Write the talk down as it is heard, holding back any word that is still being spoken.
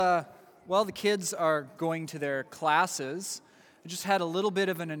While the kids are going to their classes, I just had a little bit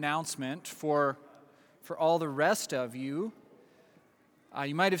of an announcement for all the rest of you.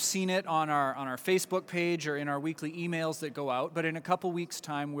 You might have seen it on our Facebook page or in our weekly emails that go out, but in a couple weeks'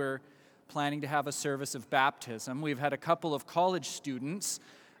 time we're planning to have a service of baptism. We've had a couple of college students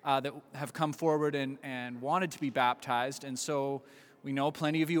that have come forward and wanted to be baptized, and so we know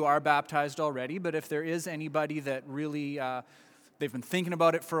plenty of you are baptized already, but if there is anybody that really they've been thinking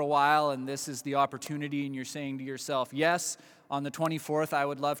about it for a while, and this is the opportunity, and you're saying to yourself, yes, on the 24th, I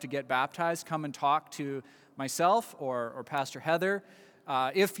would love to get baptized. Come and talk to myself or Pastor Heather.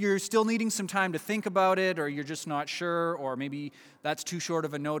 If you're still needing some time to think about it, or you're just not sure, or maybe that's too short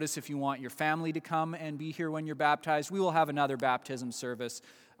of a notice if you want your family to come and be here when you're baptized, we will have another baptism service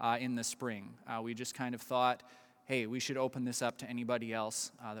in the spring. We just kind of thought, hey, we should open this up to anybody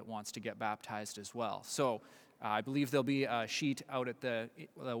else that wants to get baptized as well. So I believe there'll be a sheet out at the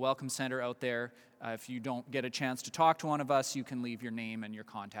Welcome Center out there. If you don't get a chance to talk to one of us, you can leave your name and your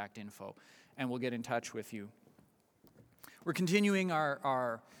contact info, and we'll get in touch with you. We're continuing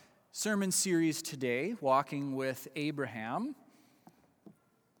our sermon series today, Walking with Abraham.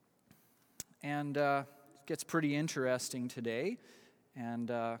 And it gets pretty interesting today,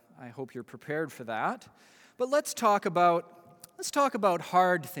 and I hope you're prepared for that. But let's talk about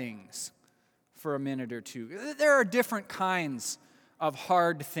hard things for a minute or two. There are different kinds of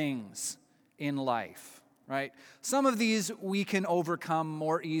hard things in life, right? Some of these we can overcome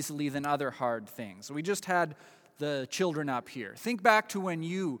more easily than other hard things. We just had the children up here. Think back to when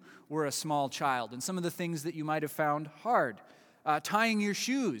you were a small child and some of the things that you might have found hard. Tying your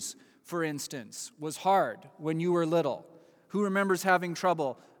shoes, for instance, was hard when you were little. Who remembers having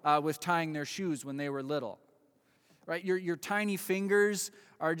trouble with tying their shoes when they were little? Right? Your tiny fingers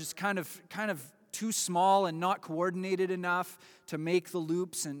are just kind of too small and not coordinated enough to make the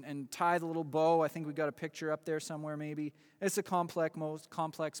loops and tie the little bow. I think we got a picture up there somewhere maybe. It's a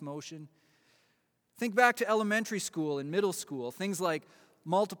complex motion. Think back to elementary school and middle school. Things like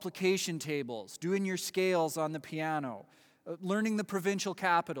multiplication tables, doing your scales on the piano, learning the provincial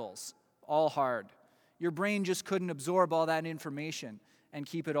capitals, all hard. Your brain just couldn't absorb all that information and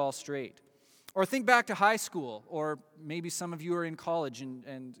keep it all straight. Or think back to high school, or maybe some of you are in college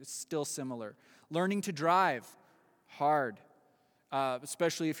and it's still similar. Learning to drive, hard,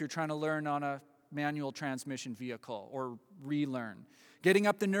 especially if you're trying to learn on a manual transmission vehicle or relearn. Getting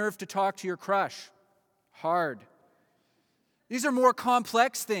up the nerve to talk to your crush, hard. These are more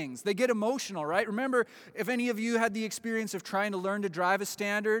complex things. They get emotional, right? Remember, if any of you had the experience of trying to learn to drive a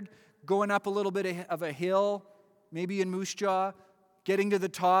standard, going up a little bit of a hill, maybe in Moose Jaw, getting to the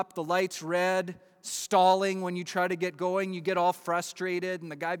top, the light's red, stalling when you try to get going, you get all frustrated,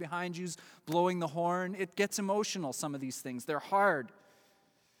 and the guy behind you's blowing the horn. It gets emotional, some of these things. They're hard.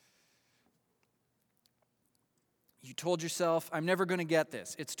 You told yourself, I'm never going to get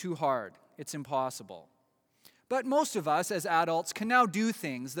this. It's too hard. It's impossible. But most of us as adults can now do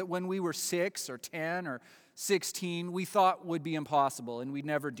things that when we were 6 or 10 or 16, we thought would be impossible, and we'd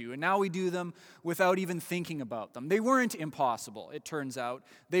never do. And now we do them without even thinking about them. They weren't impossible, it turns out.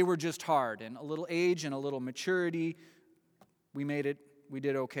 They were just hard. And a little age and a little maturity, we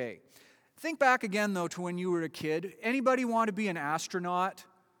did okay. Think back again, though, to when you were a kid. Anybody want to be an astronaut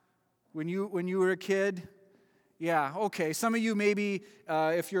when you were a kid? Yeah, okay. Some of you maybe,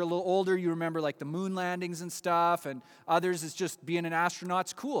 if you're a little older, you remember like the moon landings and stuff, and others is just being an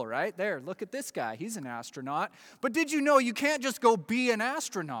astronaut's cool, right? There, look at this guy. He's an astronaut. But did you know you can't just go be an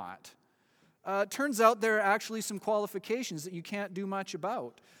astronaut? Turns out there are actually some qualifications that you can't do much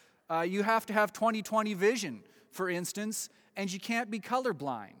about. You have to have 20/20 vision, for instance, and you can't be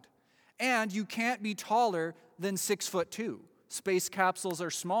colorblind. And you can't be taller than 6'2". Space capsules are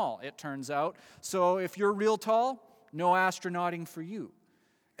small, it turns out. So if you're real tall, no astronauting for you.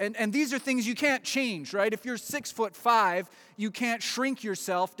 And these are things you can't change, right? If you're 6'5", you can't shrink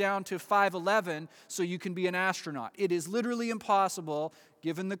yourself down to 5'11" so you can be an astronaut. It is literally impossible,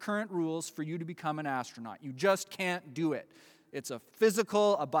 given the current rules, for you to become an astronaut. You just can't do it. It's a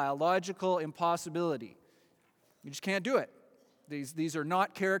physical, a biological impossibility. You just can't do it. These are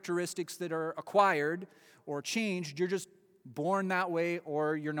not characteristics that are acquired or changed. You're just born that way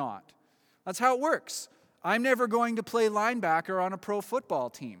or you're not. That's how it works. I'm never going to play linebacker on a pro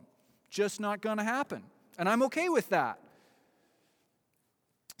football team. Just not going to happen. And I'm okay with that.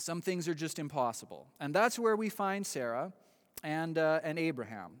 Some things are just impossible. And that's where we find Sarah and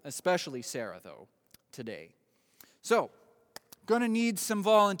Abraham, especially Sarah, though, today. So, going to need some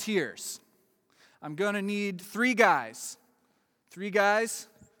volunteers. I'm going to need 3 guys. 3 guys.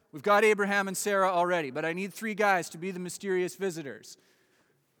 We've got Abraham and Sarah already, but I need 3 guys to be the mysterious visitors.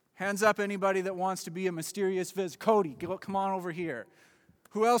 Hands up, anybody that wants to be a mysterious visitor. Cody, come on over here.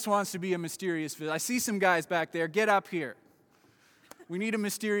 Who else wants to be a mysterious visitor? I see some guys back there. Get up here. We need a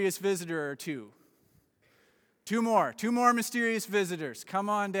mysterious visitor or two. Two more mysterious visitors. Come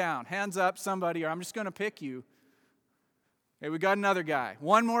on down. Hands up, somebody, or I'm just going to pick you. Okay, we got another guy.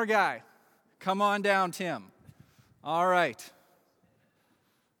 One more guy. Come on down, Tim. All right.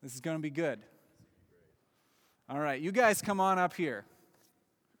 This is going to be good. All right, you guys come on up here.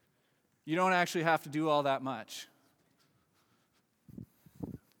 You don't actually have to do all that much.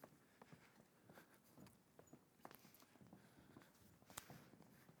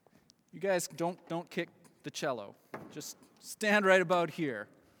 You guys don't kick the cello. Just stand right about here.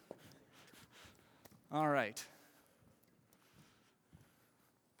 All right.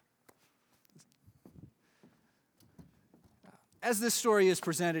 As this story is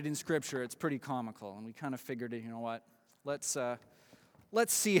presented in Scripture, it's pretty comical, and we kind of figured, you know what,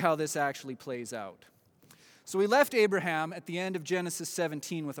 let's see how this actually plays out. So we left Abraham at the end of Genesis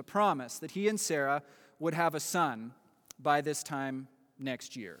 17 with a promise that he and Sarah would have a son by this time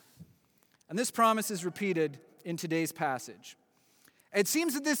next year. And this promise is repeated in today's passage. It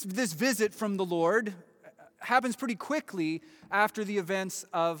seems that this visit from the Lord happens pretty quickly after the events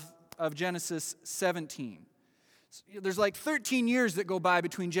of Genesis 17. There's like 13 years that go by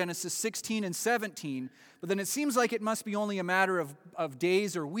between Genesis 16 and 17, but then it seems like it must be only a matter of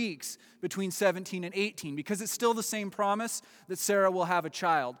days or weeks between 17 and 18, because it's still the same promise that Sarah will have a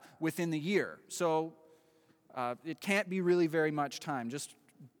child within the year. So it can't be really very much time, just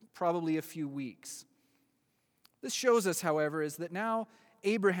probably a few weeks. This shows us, however, is that now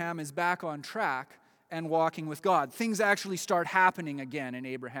Abraham is back on track and walking with God. Things actually start happening again in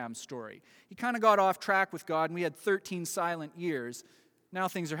Abraham's story. He kind of got off track with God, and we had 13 silent years. Now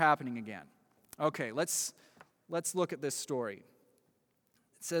things are happening again. Okay, let's look at this story.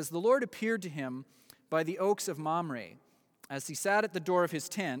 It says, "The Lord appeared to him by the oaks of Mamre as he sat at the door of his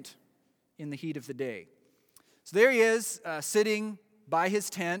tent in the heat of the day." So there he is, sitting by his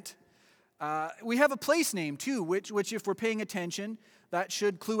tent. We have a place name, too, which if we're paying attention, that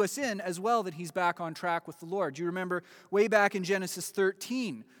should clue us in as well that he's back on track with the Lord. Do you remember way back in Genesis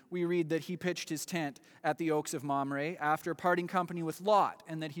 13, we read that he pitched his tent at the oaks of Mamre after parting company with Lot,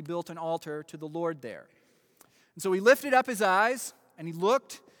 and that he built an altar to the Lord there. And so he lifted up his eyes, and he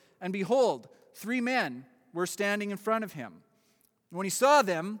looked, and behold, 3 men were standing in front of him. And when he saw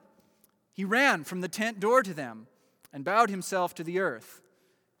them, he ran from the tent door to them and bowed himself to the earth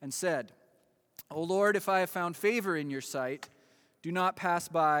and said, "O Lord, if I have found favor in your sight, do not pass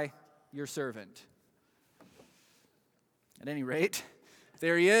by your servant." At any rate,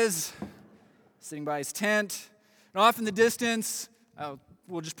 there he is, sitting by his tent. And off in the distance,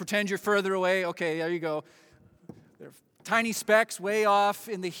 we'll just pretend you're further away. Okay, there you go. There are tiny specks way off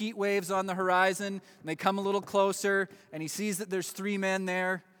in the heat waves on the horizon. And they come a little closer, and he sees that there's 3 men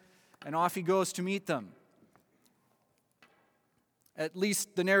there, and off he goes to meet them. At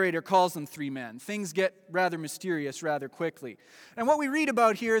least the narrator calls them 3 men. Things get rather mysterious rather quickly. And what we read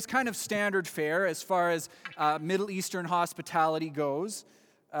about here is kind of standard fare as far as Middle Eastern hospitality goes.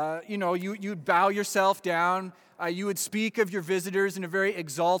 You'd bow yourself down. You would speak of your visitors in a very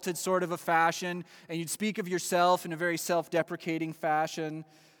exalted sort of a fashion, and you'd speak of yourself in a very self-deprecating fashion.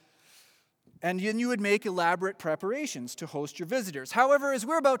 And then you would make elaborate preparations to host your visitors. However, as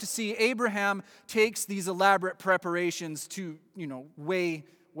we're about to see, Abraham takes these elaborate preparations to, way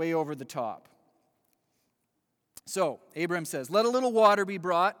over the top. So, Abraham says, "Let a little water be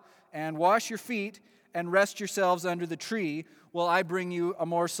brought, and wash your feet, and rest yourselves under the tree, while I bring you a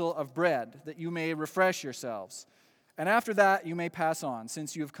morsel of bread, that you may refresh yourselves. And after that you may pass on,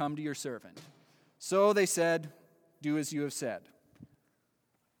 since you have come to your servant." So they said, "Do as you have said."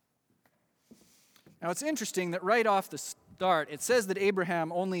 Now, it's interesting that right off the start, it says that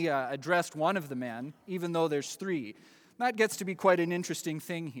Abraham only addressed one of the men, even though there's 3. That gets to be quite an interesting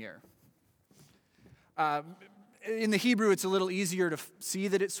thing here. In the Hebrew, it's a little easier to see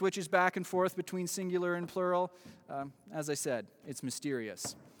that it switches back and forth between singular and plural. As I said, it's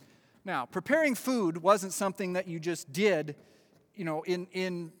mysterious. Now, preparing food wasn't something that you just did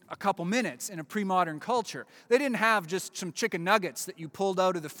in a couple minutes in a pre-modern culture. They didn't have just some chicken nuggets that you pulled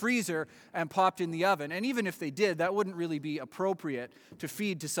out of the freezer and popped in the oven. And even if they did, that wouldn't really be appropriate to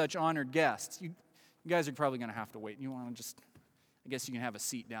feed to such honored guests. You guys are probably going to have to wait. You want to I guess you can have a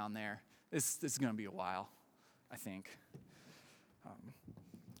seat down there. This is going to be a while, I think.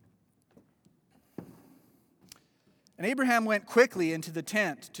 And Abraham went quickly into the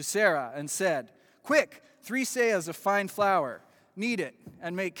tent to Sarah and said, "Quick, 3 seahs of fine flour. Knead it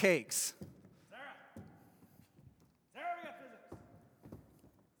and make cakes." Sarah, we got visitors.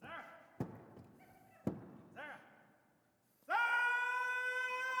 Sarah.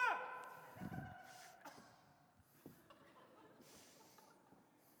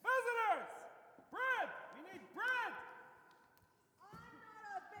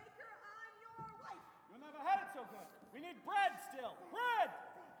 need bread still. Bread!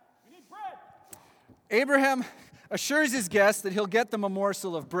 We need bread. Abraham assures his guests that he'll get them a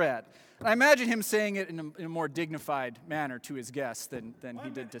morsel of bread. And I imagine him saying it in a more dignified manner to his guests than he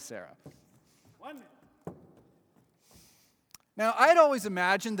did to Sarah. 1 minute. Now, I'd always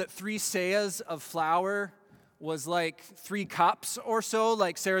imagined that 3 seahs of flour was like 3 cups or so,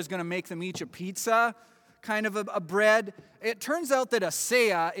 like Sarah's going to make them each a pizza, kind of a bread. It turns out that a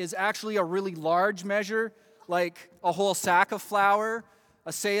seah is actually a really large measure, like a whole sack of flour.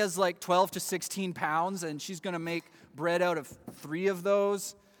 A seah is like 12 to 16 pounds, and she's going to make bread out of 3 of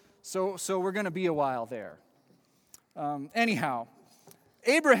those. So we're going to be a while there. Anyhow,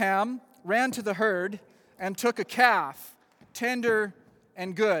 Abraham ran to the herd and took a calf, tender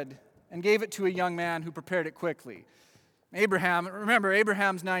and good, and gave it to a young man who prepared it quickly. Remember,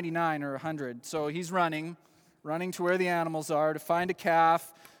 Abraham's 99 or 100, so he's running to where the animals are to find a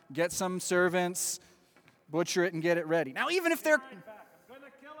calf, get some servants, butcher it, and get it ready. Now, even if they're... I'm going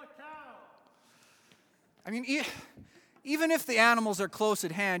to kill a cow. I mean, even if the animals are close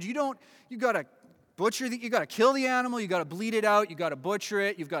at hand, you got to butcher, you got to kill the animal, you got to bleed it out, you got to butcher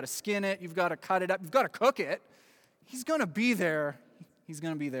it, you've got to skin it, you've got to cut it up, you've got to cook it. He's going to be there. He's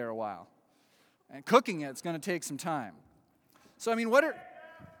going to be there a while. And cooking it's going to take some time. So, I mean,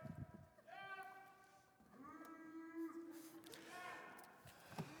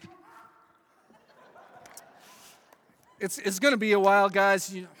 It's going to be a while,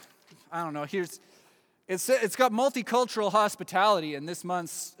 guys. I don't know. It's got multicultural hospitality in this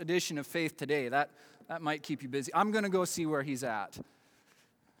month's edition of Faith Today. That might keep you busy. I'm going to go see where he's at.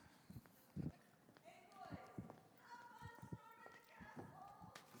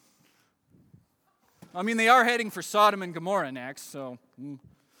 I mean, they are heading for Sodom and Gomorrah next, so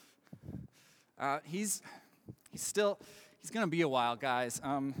he's going to be a while, guys.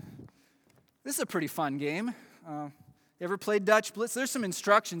 This is a pretty fun game. You ever played Dutch Blitz? There's some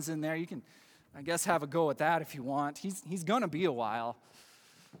instructions in there. You can, I guess, have a go at that if you want. He's going to be a while.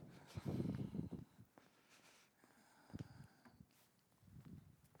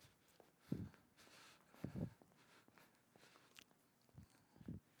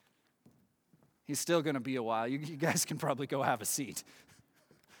 He's still going to be a while. You guys can probably go have a seat.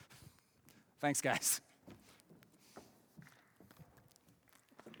 Thanks, guys.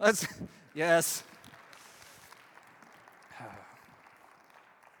 Yes.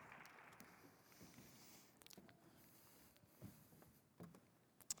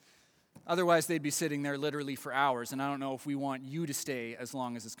 Otherwise, they'd be sitting there literally for hours, and I don't know if we want you to stay as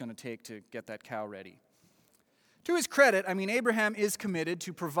long as it's going to take to get that cow ready. To his credit, I mean, Abraham is committed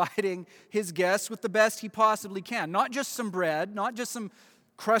to providing his guests with the best he possibly can. Not just some bread, not just some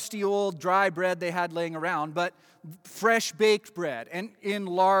crusty old dry bread they had laying around, but fresh baked bread and in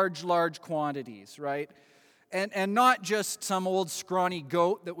large quantities, right? And not just some old scrawny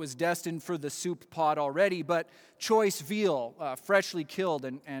goat that was destined for the soup pot already, but choice veal, freshly killed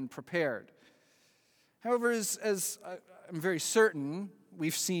and prepared. However, as I'm very certain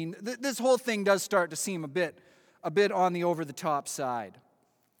we've seen, this whole thing does start to seem a bit on the over-the-top side.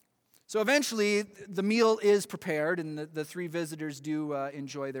 So eventually, the meal is prepared, and the 3 visitors do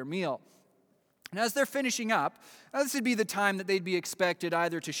enjoy their meal. And as they're finishing up, this would be the time that they'd be expected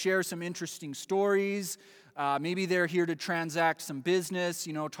either to share some interesting stories, maybe they're here to transact some business,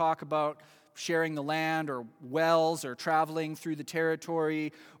 talk about sharing the land or wells or traveling through the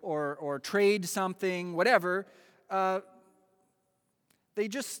territory or trade something, whatever.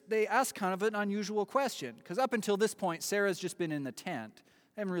 They ask kind of an unusual question, because up until this point, Sarah's just been in the tent.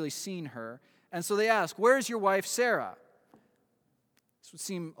 They haven't really seen her. And so they ask, "Where's your wife Sarah?" This would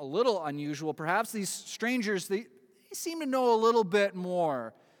seem a little unusual, perhaps. These strangers, they seem to know a little bit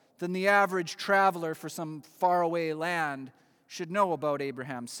more than the average traveler for some faraway land should know about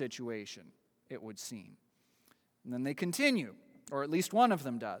Abraham's situation, it would seem. And then they continue, or at least one of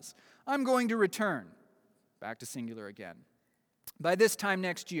them does. "I'm going to return." Back to singular again. "By this time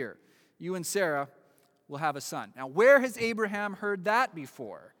next year, you and Sarah will have a son." Now, where has Abraham heard that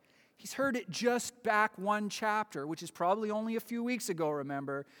before? He's heard it just back 1 chapter, which is probably only a few weeks ago,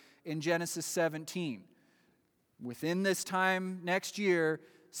 remember, in Genesis 17. Within this time next year,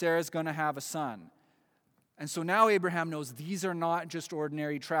 Sarah's going to have a son. And so now Abraham knows these are not just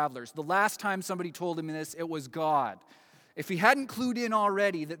ordinary travelers. The last time somebody told him this, it was God. If he hadn't clued in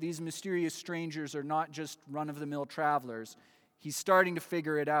already that these mysterious strangers are not just run-of-the-mill travelers, he's starting to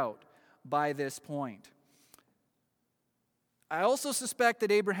figure it out by this point. I also suspect that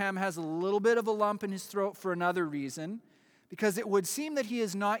Abraham has a little bit of a lump in his throat for another reason, because it would seem that he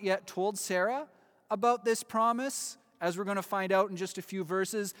has not yet told Sarah about this promise, as we're going to find out in just a few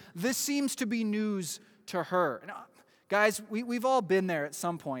verses. This seems to be news to her. Now, Guys, we've all been there at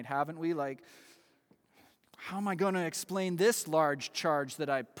some point, haven't we? Like, how am I going to explain this large charge that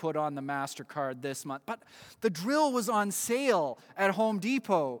I put on the MasterCard this month? But the drill was on sale at Home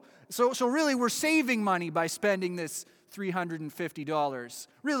Depot. So really, we're saving money by spending this $350.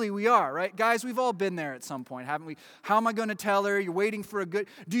 Really, we are, right? Guys, we've all been there at some point, haven't we? How am I going to tell her? You're waiting for a good...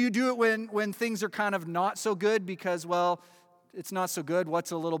 Do you do it when things are kind of not so good because, well, it's not so good?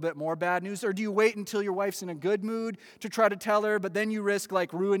 What's a little bit more bad news? Or do you wait until your wife's in a good mood to try to tell her, but then you risk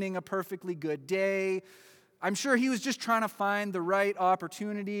like ruining a perfectly good day? I'm sure he was just trying to find the right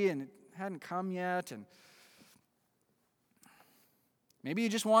opportunity and it hadn't come yet. And maybe he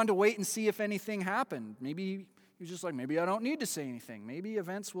just wanted to wait and see if anything happened. Maybe he was just like, maybe I don't need to say anything. Maybe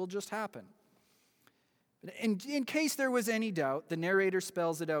events will just happen. But in case there was any doubt, the narrator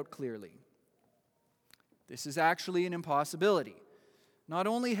spells it out clearly. This is actually an impossibility. Not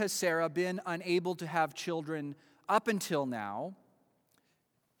only has Sarah been unable to have children up until now,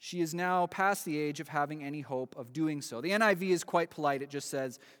 she is now past the age of having any hope of doing so. The NIV is quite polite. It just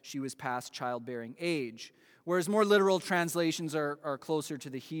says she was past childbearing age. Whereas more literal translations are closer to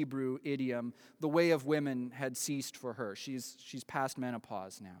the Hebrew idiom, the way of women had ceased for her. She's past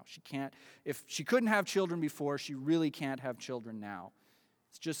menopause now. If she couldn't have children before, she really can't have children now.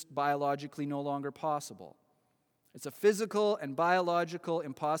 It's just biologically no longer possible. It's a physical and biological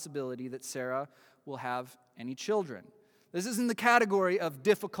impossibility that Sarah will have any children. This isn't the category of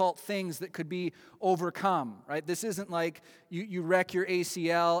difficult things that could be overcome, right? This isn't like you wreck your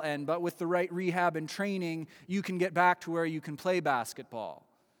ACL, but with the right rehab and training, you can get back to where you can play basketball.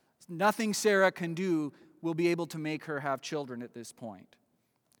 Nothing Sarah can do will be able to make her have children at this point.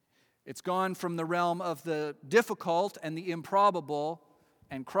 It's gone from the realm of the difficult and the improbable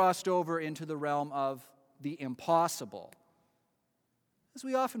and crossed over into the realm of the impossible. As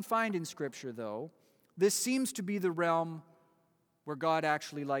we often find in Scripture, though, this seems to be the realm where God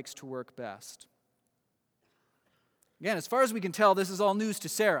actually likes to work best. Again, as far as we can tell, this is all news to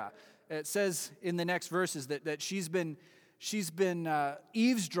Sarah. It says in the next verses that she's been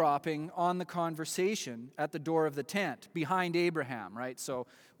eavesdropping on the conversation at the door of the tent behind Abraham, right? So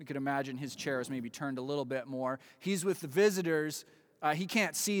we could imagine his chair is maybe turned a little bit more. He's with the visitors. He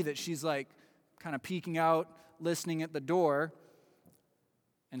can't see that she's like kind of peeking out, listening at the door.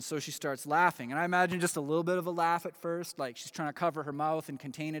 And so she starts laughing. And I imagine just a little bit of a laugh at first, like she's trying to cover her mouth and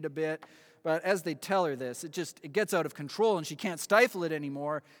contain it a bit. But as they tell her this, it gets out of control and she can't stifle it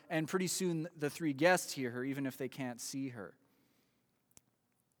anymore. And pretty soon the three guests hear her, even if they can't see her.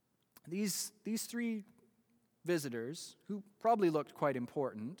 These three visitors, who probably looked quite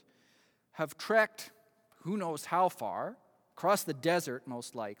important, have trekked who knows how far, across the desert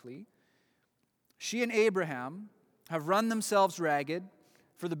most likely. She and Abraham have run themselves ragged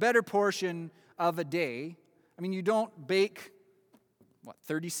for the better portion of a day. I mean, you don't bake,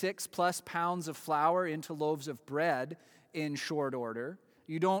 36 plus pounds of flour into loaves of bread in short order.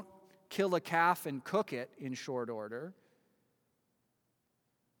 You don't kill a calf and cook it in short order.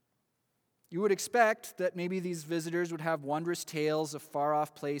 You would expect that maybe these visitors would have wondrous tales of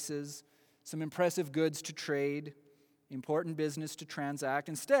far-off places, some impressive goods to trade, important business to transact.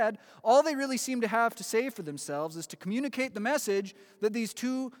 Instead, all they really seem to have to say for themselves is to communicate the message that these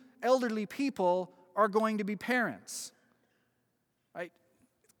two elderly people are going to be parents. Right?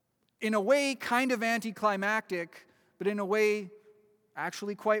 In a way, kind of anticlimactic, but in a way,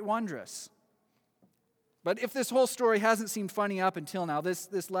 actually quite wondrous. But if this whole story hasn't seemed funny up until now,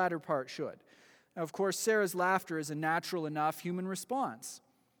 this latter part should. Now, of course, Sarah's laughter is a natural enough human response.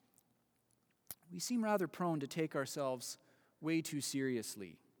 We seem rather prone to take ourselves way too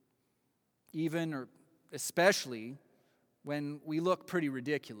seriously, even or especially when we look pretty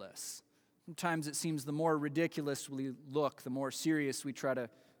ridiculous. Sometimes it seems the more ridiculous we look, the more serious we try to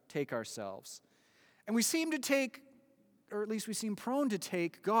take ourselves. And we seem to take, or at least we seem prone to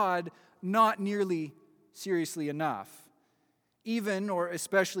take, God not nearly seriously enough, even or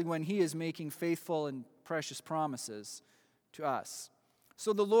especially when He is making faithful and precious promises to us.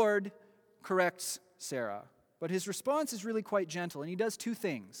 So the Lord corrects Sarah, but His response is really quite gentle, and He does two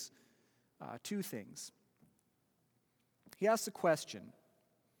things. He asks a question.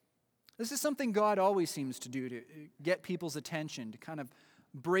 This is something God always seems to do to get people's attention, to kind of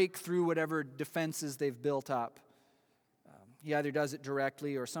break through whatever defenses they've built up. He either does it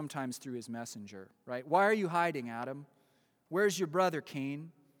directly or sometimes through His messenger, right? Why are you hiding, Adam? Where's your brother,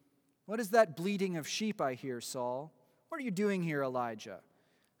 Cain? What is that bleating of sheep I hear, Saul? What are you doing here, Elijah?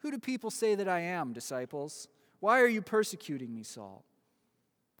 Who do people say that I am, disciples? Why are you persecuting me, Saul?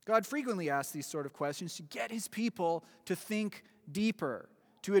 God frequently asks these sort of questions to get His people to think deeper,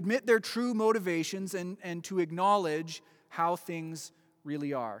 to admit their true motivations and to acknowledge how things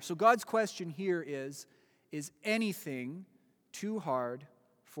really are. So God's question here is anything too hard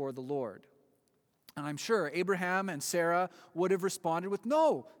for the Lord? And I'm sure Abraham and Sarah would have responded with,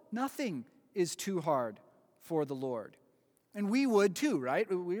 no, nothing is too hard for the Lord. And we would too, right?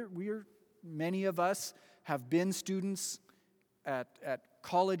 Many of us have been students at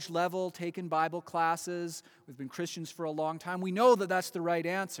college level, taken Bible classes. We've been Christians for a long time. We know that that's the right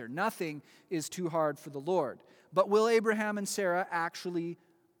answer. Nothing is too hard for the Lord. But will Abraham and Sarah actually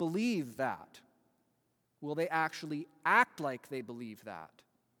believe that? Will they actually act like they believe that?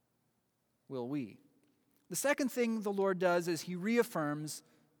 Will we? The second thing the Lord does is he reaffirms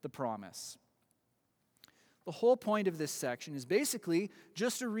the promise. The whole point of this section is basically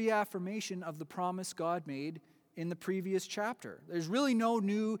just a reaffirmation of the promise God made in the previous chapter. There's really no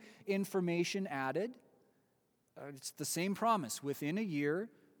new information added. It's the same promise. Within a year,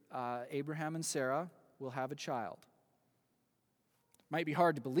 Abraham and Sarah will have a child. It might be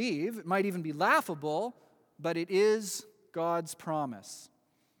hard to believe. It might even be laughable, but it is God's promise.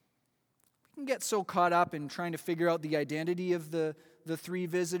 We can get so caught up in trying to figure out the identity of the three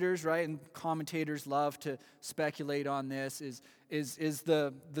visitors, right? And commentators love to speculate on this. Is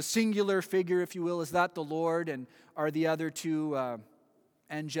the singular figure, if you will, is that the Lord? And are the other two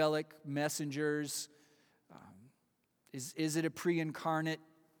angelic messengers? Is it a pre-incarnate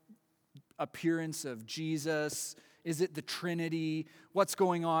appearance of Jesus? Is it the Trinity? What's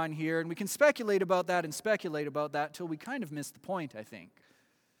going on here? And we can speculate about that till we kind of miss the point, I think.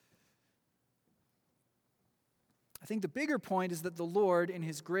 I think the bigger point is that the Lord, in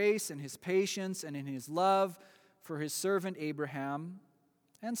his grace and his patience and in his love for his servant Abraham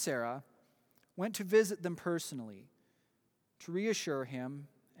and Sarah, went to visit them personally to reassure him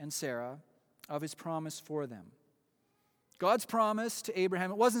and Sarah of his promise for them. God's promise to Abraham,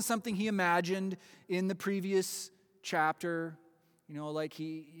 it wasn't something he imagined in the previous chapter, like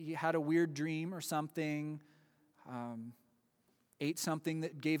he had a weird dream or something, ate something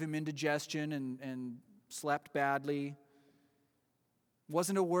that gave him indigestion and slept badly.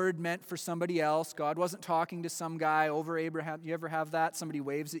 Wasn't a word meant for somebody else. God wasn't talking to some guy over Abraham. You ever have that? Somebody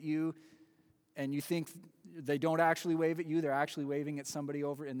waves at you and you think they don't actually wave at you. They're actually waving at somebody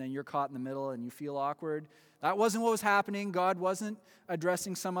over, and then you're caught in the middle and you feel awkward. That wasn't what was happening. God wasn't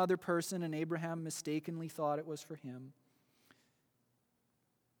addressing some other person, and Abraham mistakenly thought it was for him.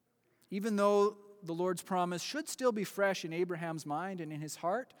 Even though the Lord's promise should still be fresh in Abraham's mind and in his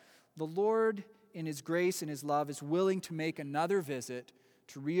heart, the Lord, in his grace and his love, is willing to make another visit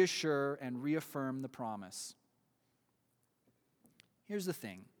to reassure and reaffirm the promise. Here's the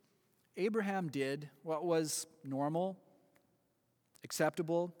thing. Abraham did what was normal,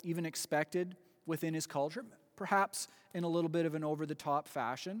 acceptable, even expected within his culture, perhaps in a little bit of an over-the-top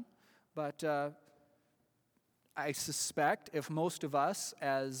fashion, but I suspect if most of us,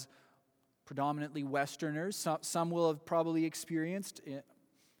 as predominantly Westerners, some will have probably experienced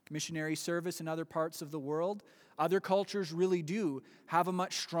missionary service in other parts of the world. Other cultures really do have a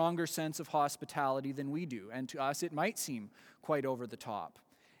much stronger sense of hospitality than we do, and to us it might seem quite over the top.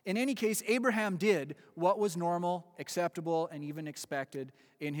 In any case, Abraham did what was normal, acceptable, and even expected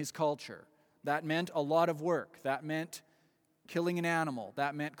in his culture. That meant a lot of work. That meant killing an animal.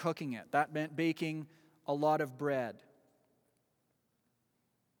 That meant cooking it. That meant baking a lot of bread.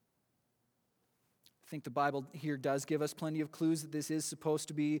 I think the Bible here does give us plenty of clues that this is supposed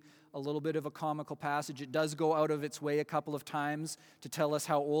to be a little bit of a comical passage. It does go out of its way a couple of times to tell us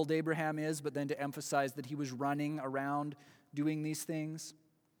how old Abraham is, but then to emphasize that he was running around doing these things.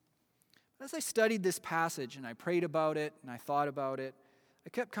 As I studied this passage and I prayed about it and I thought about it, I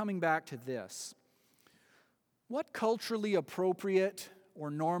kept coming back to this. What culturally appropriate or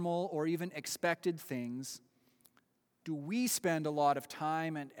normal or even expected things do we spend a lot of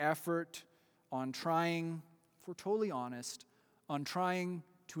time and effort on trying, if we're totally honest, on trying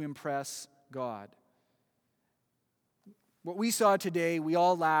to impress God? What we saw today, we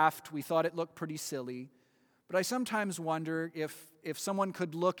all laughed, we thought it looked pretty silly, but I sometimes wonder if someone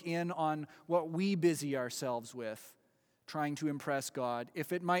could look in on what we busy ourselves with, trying to impress God,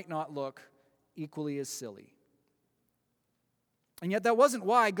 if it might not look equally as silly. And yet that wasn't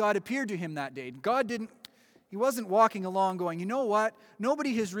why God appeared to him that day. He wasn't walking along going, you know what?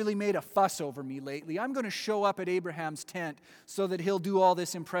 Nobody has really made a fuss over me lately. I'm going to show up at Abraham's tent so that he'll do all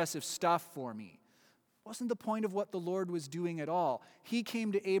this impressive stuff for me. It wasn't the point of what the Lord was doing at all. He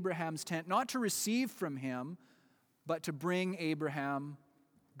came to Abraham's tent not to receive from him, but to bring Abraham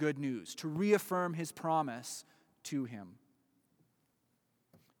good news, to reaffirm his promise to him.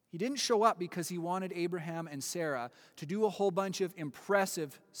 He didn't show up because he wanted Abraham and Sarah to do a whole bunch of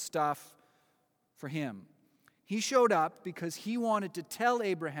impressive stuff for him. He showed up because he wanted to tell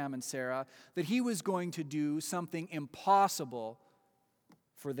Abraham and Sarah that he was going to do something impossible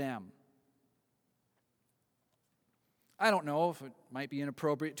for them. I don't know if it might be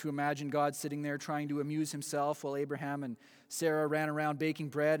inappropriate to imagine God sitting there trying to amuse himself while Abraham and Sarah ran around baking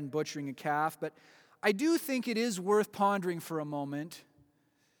bread and butchering a calf, but I do think it is worth pondering for a moment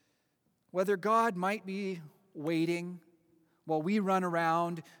whether God might be waiting while we run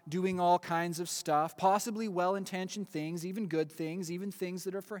around doing all kinds of stuff, possibly well-intentioned things, even good things, even things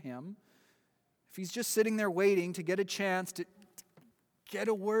that are for him. If he's just sitting there waiting to get a chance to get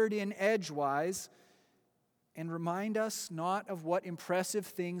a word in edgewise and remind us not of what impressive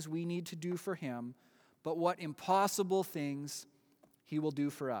things we need to do for him, but what impossible things he will do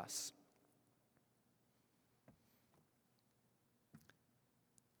for us.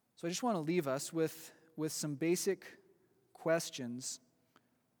 So I just want to leave us with some basic questions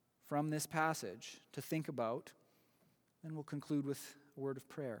from this passage to think about, and we'll conclude with a word of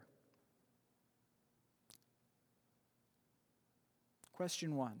prayer.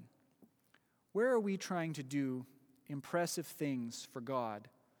 Question 1. Where are we trying to do impressive things for God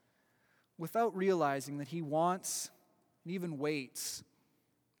without realizing that he wants and even waits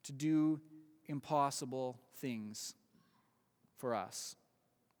to do impossible things for us?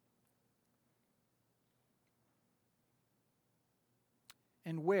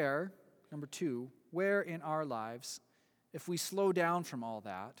 And where, number 2, where in our lives, if we slow down from all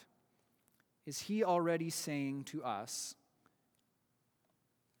that, is he already saying to us,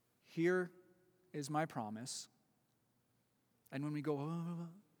 here is my promise. And when we go,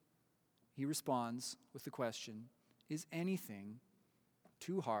 he responds with the question, is anything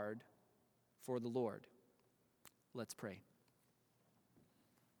too hard for the Lord? Let's pray.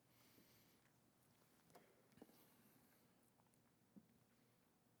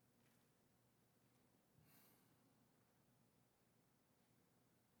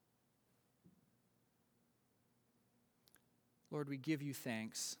 Lord, we give you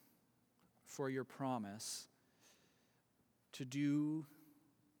thanks for your promise to do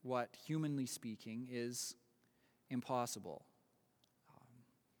what, humanly speaking, is impossible.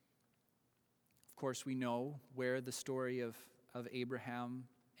 Of course, we know where the story of Abraham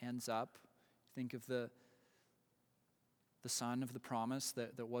ends up. Think of the son of the promise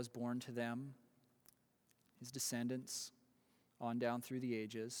that was born to them, his descendants, on down through the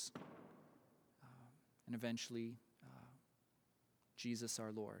ages, and eventually Jesus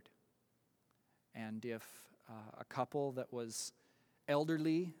our Lord. And if a couple that was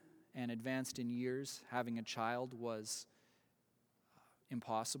elderly and advanced in years, having a child was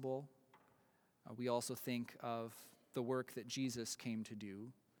impossible, we also think of the work that Jesus came to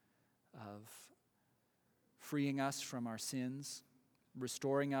do, of freeing us from our sins,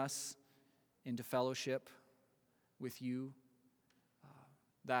 restoring us into fellowship with you.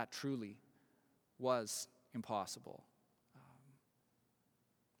 That truly was impossible.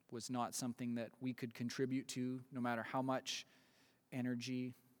 Was not something that we could contribute to, no matter how much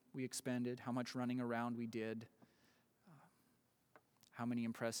energy we expended, how much running around we did, how many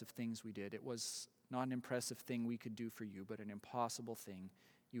impressive things we did. It was not an impressive thing we could do for you, but an impossible thing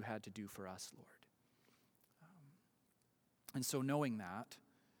you had to do for us, Lord. And so knowing that,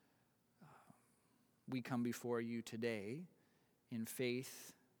 we come before you today in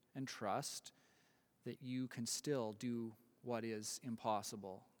faith and trust that you can still do what is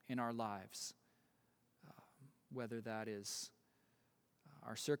impossible in our lives, whether that is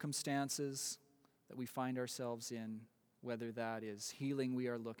our circumstances that we find ourselves in, whether that is healing we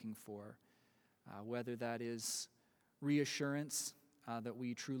are looking for, whether that is reassurance that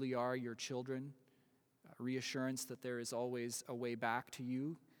we truly are your children, reassurance that there is always a way back to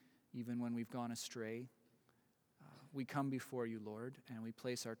you, even when we've gone astray. We come before you, Lord, and we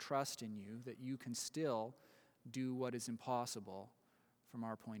place our trust in you that you can still do what is impossible from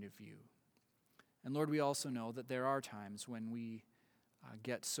our point of view. And Lord, we also know that there are times when we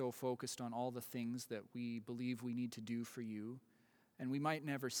get so focused on all the things that we believe we need to do for you, and we might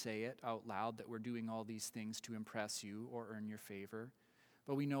never say it out loud that we're doing all these things to impress you or earn your favor,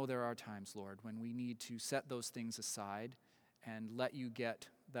 but we know there are times, Lord, when we need to set those things aside and let you get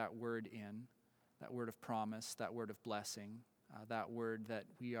that word in, that word of promise, that word of blessing, that word that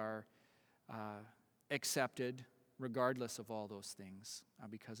we are accepted regardless of all those things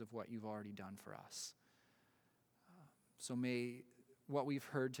because of what you've already done for us. So may what we've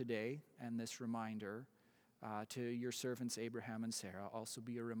heard today and this reminder to your servants Abraham and Sarah also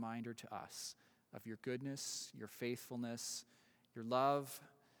be a reminder to us of your goodness, your faithfulness, your love,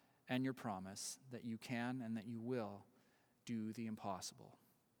 and your promise that you can and that you will do the impossible.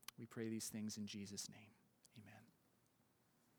 We pray these things in Jesus' name.